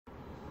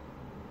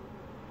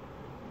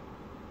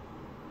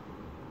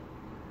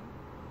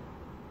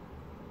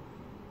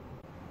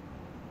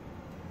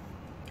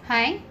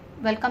Hi,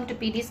 welcome to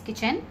PD's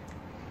Kitchen.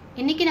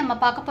 இன்னைக்கு நம்ம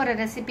பார்க்க போற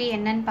ரெசிபி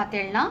என்னன்னு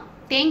பார்த்தீங்கன்னா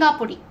தேங்காய்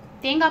பொடி.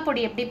 தேங்காய்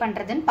பொடி எப்படி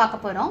பண்றதுன்னு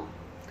பார்க்க போறோம்.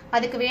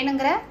 அதுக்கு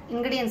வேணுங்கிற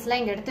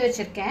இன்கிரிடியன்ட்ஸ்லாம் இங்க எடுத்து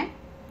வச்சிருக்கேன்.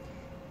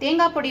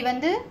 தேங்காய் பொடி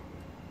வந்து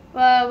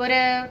ஒரு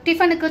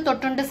டிஃபனுக்கு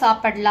தொட்டுண்டு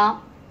சாப்பிடலாம்.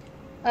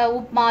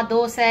 உப்புமா,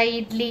 தோசை,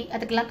 இட்லி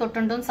அதுக்கெல்லாம்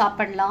தொட்டுண்டும்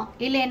சாப்பிடலாம்.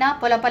 இல்லைனா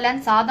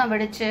பொலப்பலன்னு சாதம்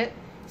வடிச்சு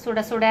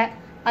சுட சுட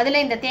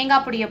அதுல இந்த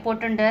தேங்காய் பொடியை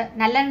போட்டுண்டு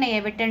நல்லெண்ணெயை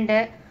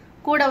விட்டுண்டு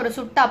கூட ஒரு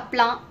சுட்ட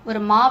அப்பளம்,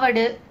 ஒரு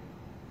மாவடு,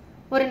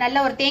 ஒரு நல்ல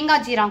ஒரு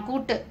தேங்காய் ஜீரம்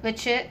கூட்டு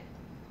வச்சு,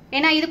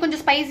 ஏன்னா இது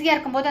கொஞ்சம் ஸ்பைசியாக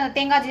இருக்கும்போது அந்த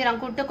தேங்காய் ஜீரம்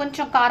கூட்டு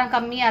கொஞ்சம் காரம்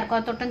கம்மியாக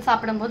இருக்கும், தொட்டுன்னு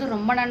சாப்பிடும்போது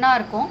ரொம்ப நல்லா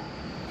இருக்கும்.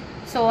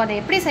 ஸோ அதை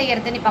எப்படி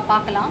செய்யறதுன்னு இப்போ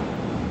பார்க்கலாம்.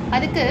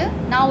 அதுக்கு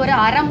நான் ஒரு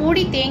அரை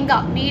மூடி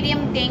தேங்காய்,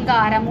 மீடியம்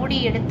தேங்காய் அரை மூடி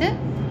எடுத்து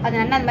அது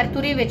நல்லா அந்த மாதிரி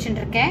துருவி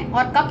வச்சுட்டுருக்கேன்.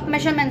 ஒரு கப்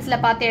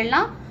மெஷர்மெண்ட்ஸில்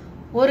பார்த்தேன்னா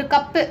ஒரு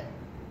கப்பு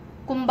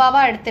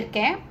கும்பாவாக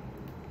எடுத்திருக்கேன்.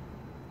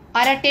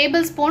 அரை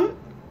டேபிள் ஸ்பூன்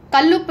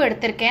கல்லுப்பு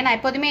எடுத்திருக்கேன். நான்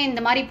எப்போதுமே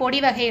இந்த மாதிரி பொடி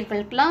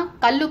வகைகளுக்கெல்லாம்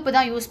கல்லுப்பு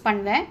தான் யூஸ்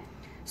பண்ணுவேன்.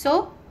 ஸோ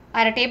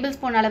அரை டேபிள்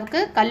ஸ்பூன் அளவுக்கு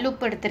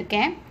கல்லுப்பு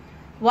எடுத்திருக்கேன்.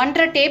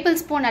 1.5 டேபிள்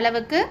ஸ்பூன்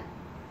அளவுக்கு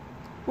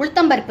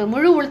உளுத்தம்பருப்பு,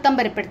 முழு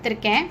உளுத்தம்பருப்பு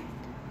எடுத்திருக்கேன்.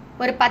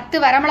 ஒரு 10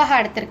 வரமிளகா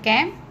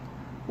எடுத்திருக்கேன்.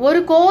 ஒரு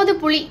கோது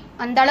புளி,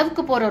 அந்த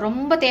அளவுக்கு போகிறோம்,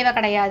 ரொம்ப தேவை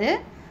கிடையாது.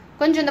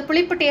 கொஞ்சம் இந்த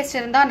புளிப்பு டேஸ்ட்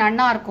இருந்தால்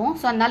நல்லா இருக்கும்.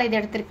 ஸோ அதனால் இது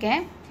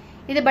எடுத்திருக்கேன்.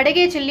 இது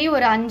படகே சில்லி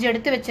ஒரு 5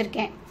 எடுத்து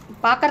வச்சுருக்கேன்.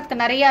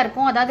 பார்க்கறதுக்கு நிறையா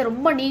இருக்கும், அதாவது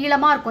ரொம்ப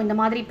நீளமாக இருக்கும், இந்த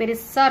மாதிரி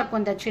பெருசாக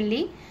இருக்கும் இந்த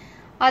சில்லி.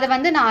 அதை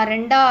வந்து நான்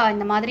 2ஆக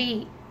இந்த மாதிரி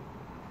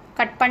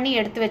கட் பண்ணி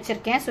எடுத்து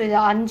வச்சுருக்கேன். ஸோ இது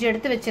 5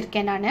 எடுத்து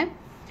வச்சுருக்கேன் நான்.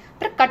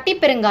 அப்புறம் கட்டி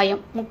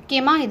பெருங்காயம்,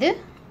 முக்கியமாக இது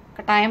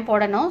கட்டாயம்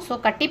போடணும். ஸோ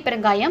கட்டி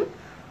பெருங்காயம்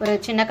ஒரு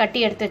சின்ன கட்டி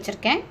எடுத்து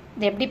வச்சுருக்கேன்.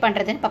 இது எப்படி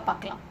பண்ணுறதுன்னு இப்போ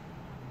பார்க்கலாம்.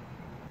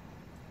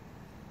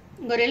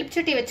 இங்கே ஒரு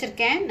எலுமிச்சட்டி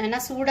வச்சுருக்கேன், நல்லா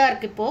சூடாக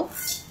இருக்குது. இப்போது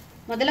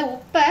முதல்ல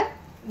உப்பை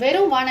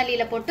வெறும்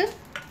வாணலியில் போட்டு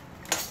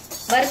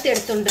வறுத்து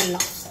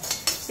எடுத்துட்டுலாம்.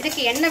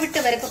 இதுக்கு எண்ணெய்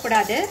விட்டு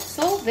வறுக்கக்கூடாது.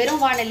 ஸோ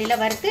வெறும்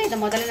வாணலியில் வறுத்து இதை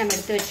முதல்ல நம்ம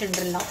எடுத்து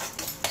வச்சுட்டுலாம்.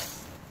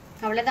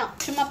 அவ்வளோதான்,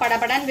 சும்மா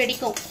படப்படான்னு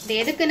வெடிக்கும். இது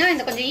எதுக்குன்னா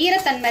இந்த கொஞ்சம்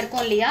ஈரத்தன்மை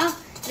இருக்கும் இல்லையா,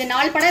 இது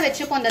 4 படம்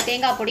வச்சுப்போம் இந்த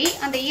தேங்காய் பொடி.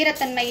 அந்த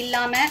ஈரத்தன்மை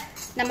இல்லாமல்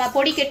நம்ம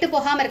பொடி கெட்டு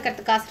போகாமல்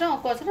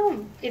இருக்கிறதுக்கோசரம்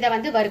இதை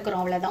வந்து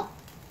வறுக்கிறோம். அவ்வளோதான்,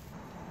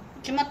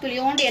 சும்மா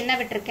துளியோண்டு எண்ணெய்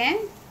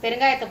விட்டுருக்கேன்.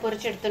 பெருங்காயத்தை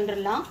பொரிச்சு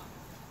எடுத்துட்டுலாம்.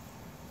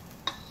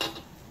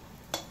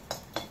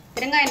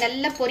 பெருங்காயம்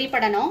நல்லா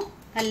பொரிப்படணும்,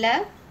 நல்லா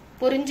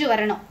பொரிஞ்சு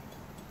வரணும்.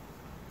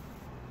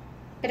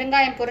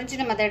 பெருங்காயம்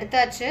பொரிஞ்சு நம்ம அதை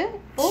எடுத்தாச்சு.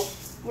 இப்போது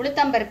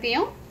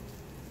உளுத்தம்பருப்பையும்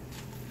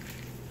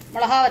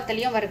மிளகா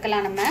வத்தலையும்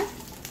வறுக்கலாம். நம்ம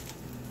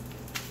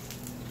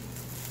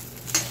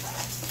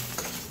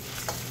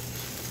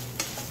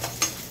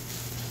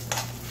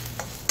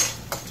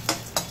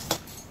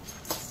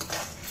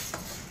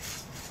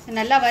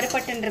நல்லா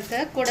வறுபட்டு இருக்கு.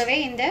 கூடவே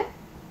இந்த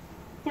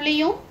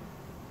புளியும்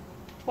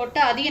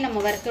போட்டு அதையும்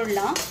நம்ம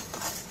வறுத்துடலாம்.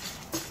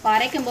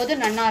 அரைக்கும்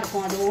போது நல்லா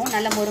இருக்கும், அதுவும்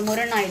நல்ல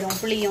மொறுமொறுன்னு ஆயிடும்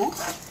புளியும்.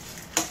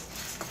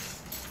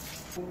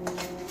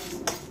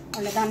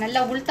 அவ்வளோதான்,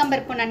 நல்லா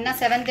உளுத்தம்பருப்பு நல்லா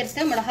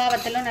செவந்திருத்து, மிளகா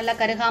வத்தலும் நல்லா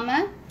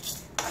கருகாமல்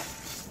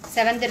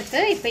செவந்திருத்து.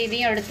 இப்போ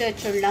இதையும் எடுத்து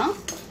வச்சுடலாம்.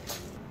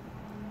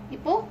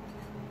 இப்போது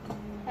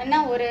நல்லா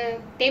ஒரு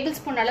டேபிள்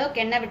ஸ்பூன்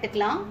அளவுக்கு எண்ணெய்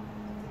விட்டுக்கலாம்.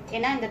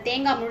 ஏன்னா இந்த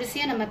தேங்காய்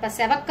முழுசியும் நம்ம இப்போ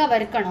செவக்க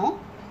வறுக்கணும்.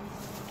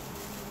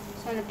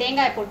 ஸோ அந்த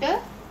தேங்காயை போட்டு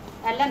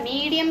நல்லா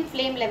மீடியம்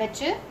ஃப்ளேமில்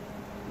வச்சு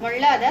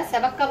முள்ள அதை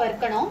செவக்க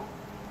வறுக்கணும்.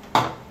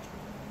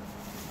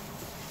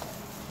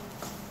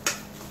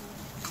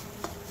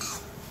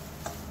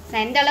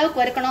 நான் எந்த அளவுக்கு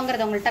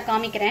வறுக்கணுங்கிறத உங்கள்கிட்ட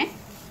காமிக்கிறேன்.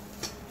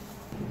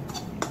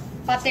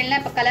 பார்த்தீங்கன்னா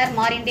இப்போ கலர்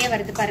மாறிண்டே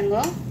வருது பாருங்க.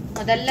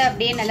 முதல்ல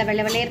அப்படியே நல்லா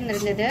வெள்ளை வெள்ளையர்னு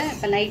இருந்தது,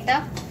 இப்போ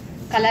லைட்டாக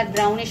கலர்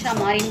ப்ரௌனிஷாக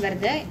மாறின்னு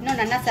வருது. இன்னும்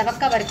நல்லா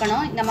செவக்க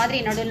வறுக்கணும். இந்த மாதிரி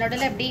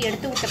நடுவில் இப்படி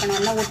எடுத்து விட்டுக்கணும்,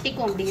 நல்லா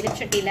ஒட்டிக்கும் அப்படி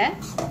இருச்சட்டியில்.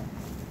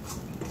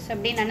 ஸோ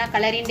அப்படி நல்லா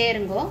கலரிண்டே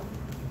இருங்கோ.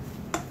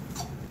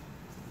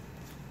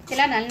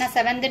 இதெல்லாம் நல்லா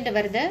செவந்துட்டு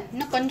வருது.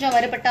 இன்னும் கொஞ்சம்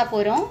வறுபட்டா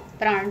போகிறோம்,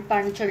 அப்புறம்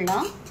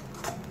பணிச்சிடலாம்.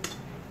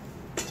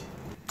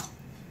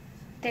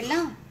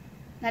 இதெல்லாம்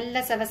நல்ல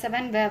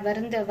செவன்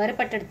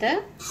வறுபட்டெடுத்து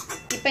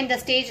இப்போ இந்த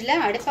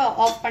ஸ்டேஜில் அடுப்பை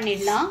ஆஃப்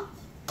பண்ணிடலாம்.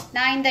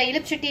 நான் இந்த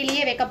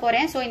இலுப்புச்சட்டியிலேயே வைக்க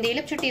போகிறேன். ஸோ இந்த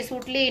இலுப்புச்சட்டி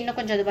சூட்லேயே இன்னும்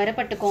கொஞ்சம் அது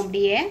வறுபட்டுக்கும்.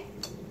 அப்படியே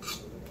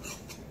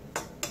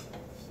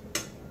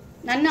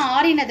நல்லா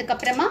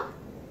ஆறினதுக்கப்புறமா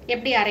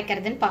எப்படி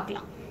அரைக்கிறதுன்னு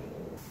பார்க்கலாம்.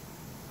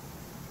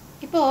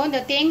 இப்போது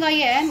இந்த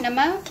தேங்காயை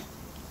நம்ம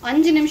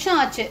 5 நிமிஷம்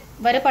ஆச்சு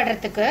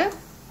வறுபடுறதுக்கு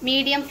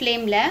மீடியம்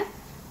ஃப்ளேமில்.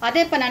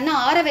 அதை இப்போ நல்லா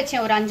ஆற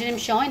வச்சேன் ஒரு 5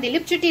 நிமிஷம். இந்த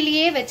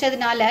இலுப்புச்சட்டிலேயே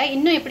வச்சதுனால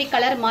இன்னும் எப்படி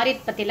கலர் மாறி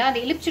பற்றில, அந்த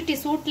இலுப்புச்சட்டி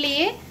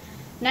சூட்லேயே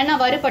நல்லா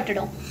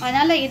வறுபட்டுடும்.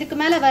 அதனால் இதுக்கு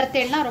மேலே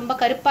வறுத்தெல்லாம் ரொம்ப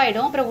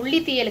கருப்பாயிடும், அப்புறம் உள்ளி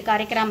தீயலுக்கு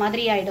அரைக்கிற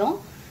மாதிரி ஆகிடும்.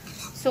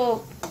 ஸோ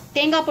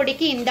தேங்காய்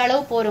பொடிக்கு இந்த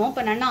அளவு போகிறோம்.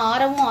 இப்போ நல்லா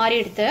ஆறவும் ஆறி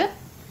எடுத்து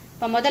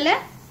இப்போ முதல்ல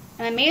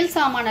நம்ம மேல்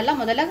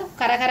சாமானெல்லாம் முதல்ல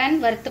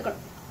கரகரன்னு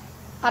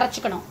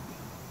அரைச்சிக்கணும்.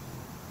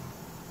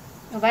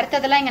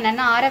 வறுத்ததெல்லாம் இங்கே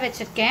நல்லா ஆற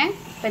வச்சுருக்கேன்.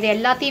 இப்போ இது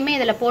எல்லாத்தையுமே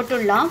இதில்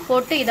போட்டுடலாம்.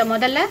 போட்டு இதை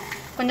முதல்ல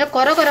கொஞ்சம்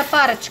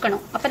கொரகொரப்பாக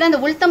அரைச்சிக்கணும். அப்போ தான் இந்த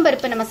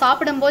உளுத்தம்பருப்பு நம்ம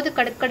சாப்பிடும்போது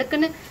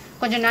கடுக்குன்னு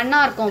கொஞ்சம் நல்லா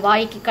இருக்கும்,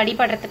 வாய்க்கு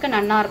கடிப்படுறதுக்கு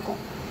நல்லா இருக்கும்.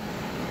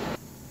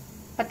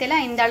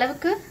 பற்றிலாம் இந்த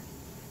அளவுக்கு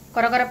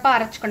கொரகொரப்பாக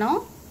அரைச்சிக்கணும்.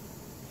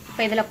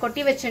 இப்போ இதில்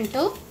கொட்டி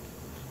வச்சுட்டு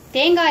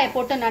தேங்காயை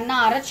போட்டு நல்லா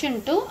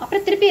அரைச்சுன்ட்டு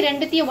அப்புறம் திருப்பி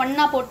ரெண்டுத்தையும்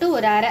ஒன்னா போட்டு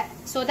ஒரு அரை.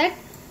 ஸோ தட்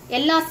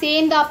எல்லாம்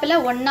சேர்ந்தாப்புல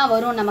ஒன்னா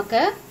வரும்.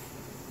 நமக்கு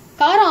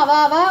காரம்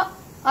அவாவா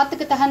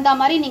ஆத்துக்கு தகுந்த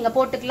மாதிரி நீங்க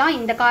போட்டுக்கலாம்.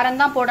 இந்த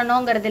காரம் தான்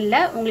போடணுங்கிறது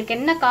இல்லை. உங்களுக்கு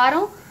என்ன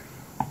காரம்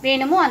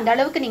வேணுமோ அந்த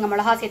அளவுக்கு நீங்க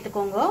மிளகா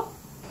சேர்த்துக்கோங்க.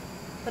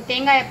 இப்போ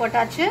தேங்காயை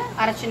போட்டாச்சு,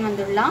 அரைச்சின்னு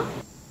வந்துடலாம்.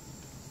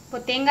 இப்போ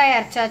தேங்காயை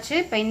அரைச்சாச்சு.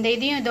 இப்போ இந்த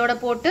இதையும் இதோட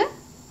போட்டு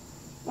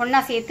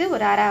ஒன்னா சேர்த்து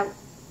ஒரு அரை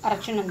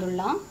அரைச்சின்னு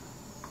வந்துடலாம்.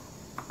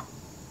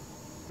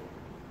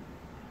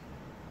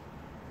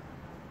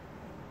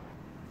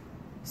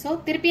 ஸோ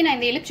திருப்பி நான்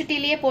இந்த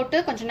எலுமிச்சட்டிலேயே போட்டு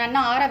கொஞ்சம் நல்லா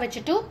ஆற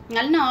வச்சுட்டு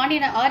நல்லா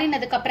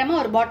ஆறினதுக்கு அப்புறமா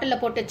ஒரு பாட்டிலில்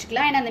போட்டு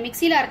வச்சுக்கலாம். ஏன்னா அந்த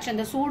மிக்சியில் அரைச்ச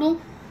அந்த சூடும்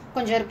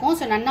கொஞ்சம் இருக்கும்.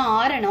 ஸோ நல்லா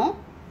ஆறணும்.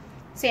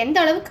 ஸோ எந்த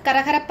அளவுக்கு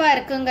கரகரப்பாக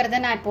இருக்குங்கிறத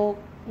நான் இப்போ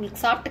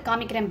உங்களுக்கு சாப்பிட்டு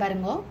காமிக்கிறேன்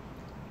பாருங்க.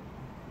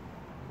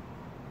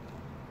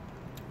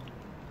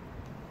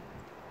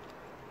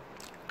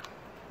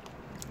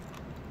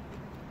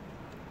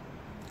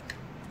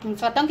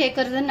 சத்தம்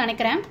கேட்கறதுன்னு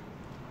நினைக்கிறேன்.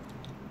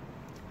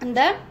 அந்த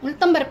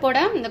உளுத்தம்பருப்போட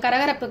இந்த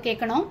கரகரப்பு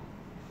கேட்கணும்.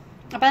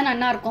 அப்பதான்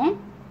நல்லா இருக்கும்.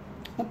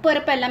 உப்பு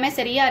பருப்பு எல்லாமே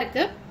சரியா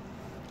இருக்கு.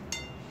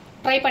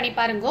 ட்ரை பண்ணி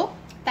பாருங்க.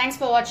 தேங்க்ஸ்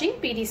ஃபார் வாட்சிங்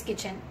PD's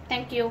Kitchen.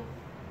 Thank you.